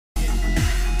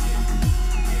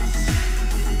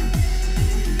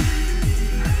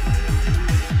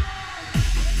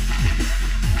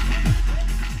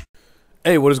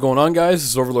Hey, what is going on, guys?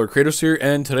 This is OverLordKratos here,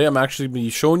 and today I'm actually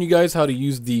be showing you guys how to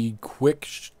use the quick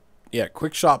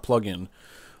shot plugin.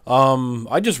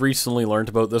 I just recently learned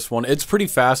about this one. It's pretty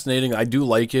fascinating. I do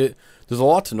like it. There's a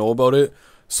lot to know about it.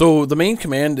 So the main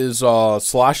command is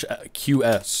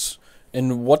 /QS,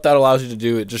 and what that allows you to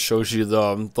do, it just shows you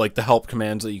the help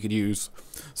commands that you could use.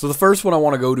 So the first one I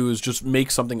want to go to is just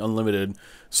make something unlimited.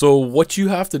 So what you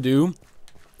have to do,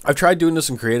 I've tried doing this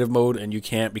in creative mode, and you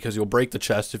can't because you'll break the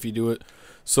chest if you do it.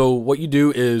 So what you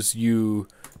do is you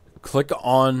click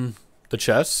on the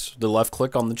chest, the left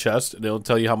click on the chest, and it'll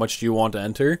tell you how much you want to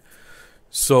enter.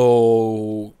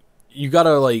 So you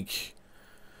gotta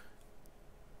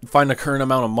find the current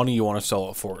amount of money you want to sell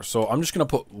it for. So I'm just gonna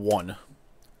put 1.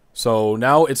 So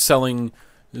now it's selling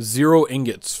 0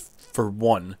 ingots for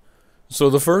 1.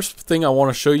 So the first thing I want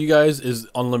to show you guys is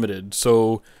unlimited.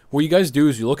 So what you guys do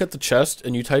is you look at the chest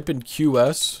and you type in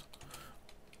QS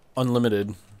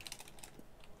unlimited.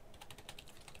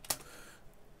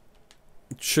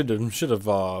 Should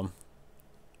have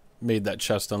made that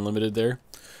chest unlimited there.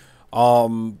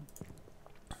 But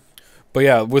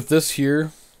yeah, with this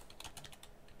here,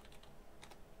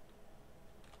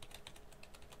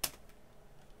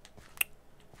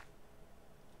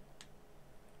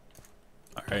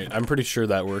 alright, I'm pretty sure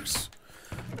that works.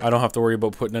 I don't have to worry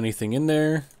about putting anything in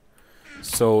there.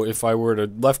 So if I were to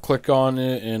left click on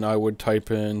it and I would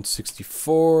type in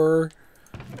 64,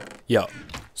 yeah.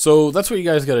 So that's what you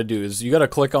guys got to do is you got to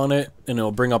click on it and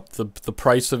it'll bring up the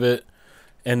price of it,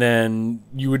 and then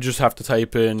you would just have to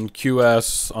type in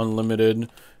QS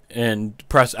unlimited and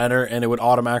press enter, and it would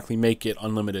automatically make it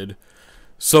unlimited.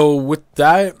 So with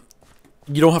that,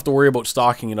 you don't have to worry about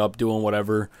stocking it up, doing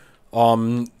whatever.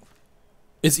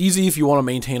 It's easy if you want to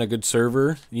maintain a good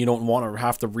server. You don't want to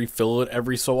have to refill it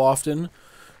every so often.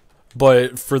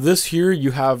 But for this here, you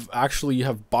have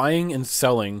buying and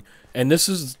selling, and this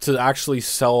is to actually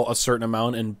sell a certain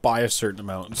amount and buy a certain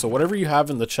amount. So whatever you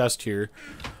have in the chest here,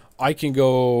 I can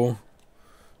go,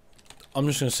 I'm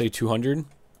just going to say 200.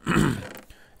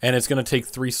 And it's going to take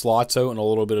 3 slots out and a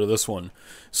little bit of this one.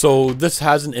 So this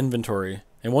has an inventory,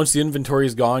 and once the inventory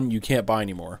is gone, you can't buy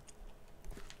anymore.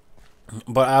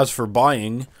 But as for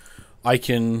buying, I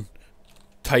can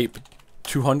type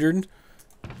 200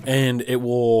 and it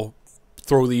will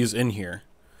throw these in here.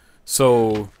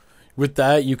 So with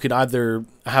that, you can either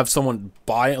have someone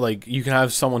buy it, you can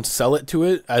have someone sell it to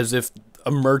it as if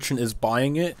a merchant is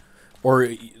buying it, or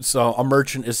so a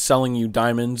merchant is selling you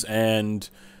diamonds and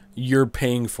you're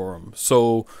paying for them.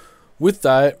 So with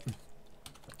that,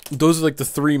 those are the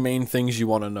 3 main things you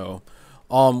want to know.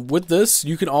 With this,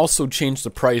 you can also change the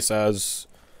price as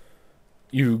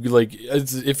you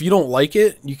if you don't like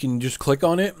it, you can just click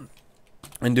on it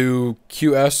and do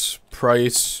QS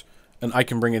price, and I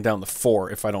can bring it down to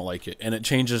 4 if I don't like it, and it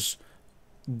changes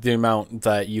the amount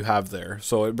that you have there.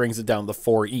 So it brings it down to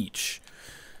 4 each.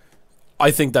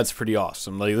 I think that's pretty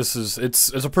awesome.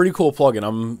 It's a pretty cool plugin.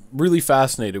 I'm really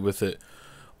fascinated with it.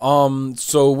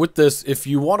 So with this, if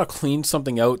you want to clean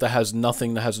something out that has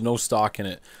no stock in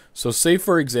it. So say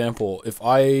for example, if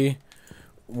I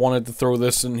wanted to throw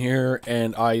this in here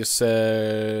and I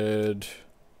said,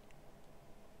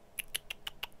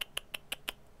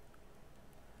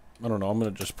 I don't know, I'm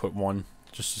going to just put 1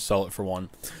 just to sell it for 1.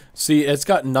 See, it's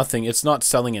got nothing. It's not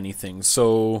selling anything.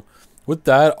 So with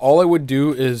that, all I would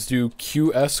do is do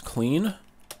QS clean,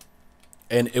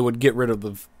 and it would get rid of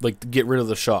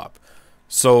the shop.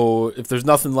 So if there's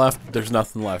nothing left, there's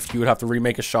nothing left. You would have to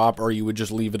remake a shop, or you would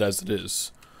just leave it as it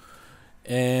is.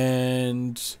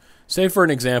 And say for an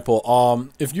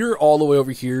example, if you're all the way over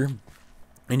here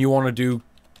and you want to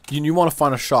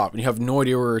find a shop and you have no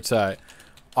idea where it's at,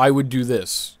 I would do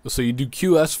this. So you do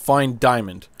QS find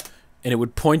diamond, and it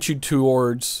would point you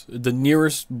towards the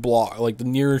nearest block, the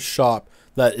nearest shop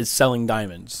that is selling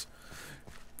diamonds.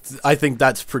 I think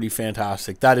that's pretty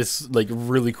fantastic. That is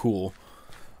really cool.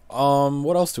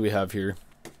 What else do we have here?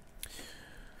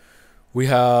 We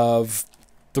have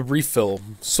the refill.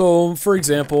 So for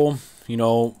example,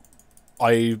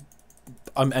 I'm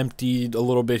emptied a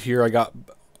little bit here. I got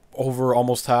over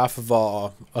almost half of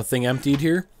a thing emptied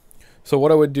here. So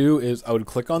what I would do is I would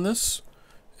click on this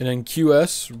and then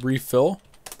QS refill.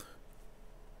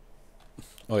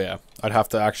 Oh yeah, I'd have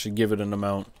to actually give it an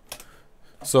amount.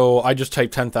 So I just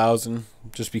type 10,000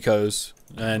 just because,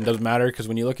 and it doesn't matter because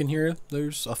when you look in here,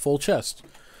 there's a full chest.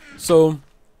 So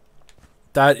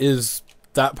that is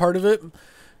that part of it.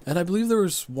 And I believe there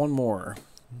was one more.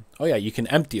 Oh yeah, you can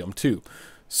empty them too.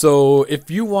 So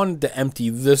if you wanted to empty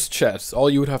this chest,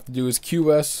 all you would have to do is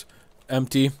QS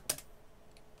empty.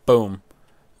 Boom.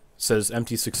 It says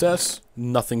empty success.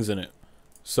 Nothing's in it.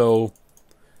 So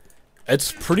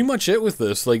it's pretty much it with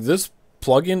this. Like, this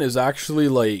plugin is actually,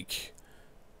 like,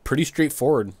 pretty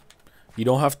straightforward. You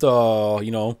don't have to,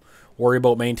 you know, worry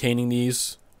about maintaining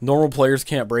these. Normal players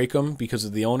can't break them because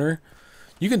of the owner.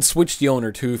 You can switch the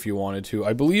owner, too, if you wanted to.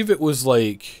 I believe it was,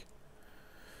 like...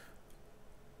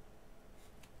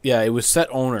 Yeah, it was set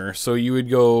owner. So you would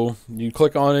go... You'd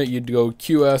click on it, you'd go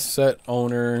QS set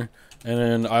owner, and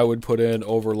then I would put in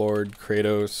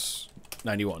OverLordKratos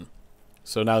 91.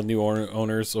 So now the new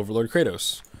owner is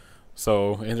OverLordKratos.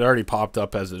 So it already popped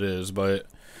up as it is, but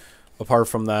apart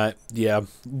from that, yeah,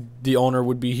 the owner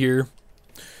would be here.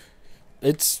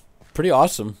 It's pretty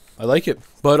awesome. I like it.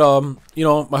 But, you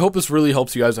know, I hope this really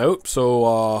helps you guys out. So,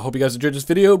 hope you guys enjoyed this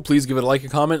video. Please give it a like, a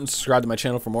comment, and subscribe to my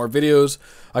channel for more videos.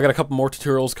 I got a couple more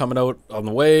tutorials coming out on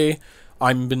the way.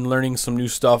 I've been learning some new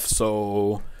stuff,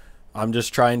 so I'm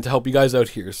just trying to help you guys out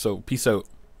here. So, peace out.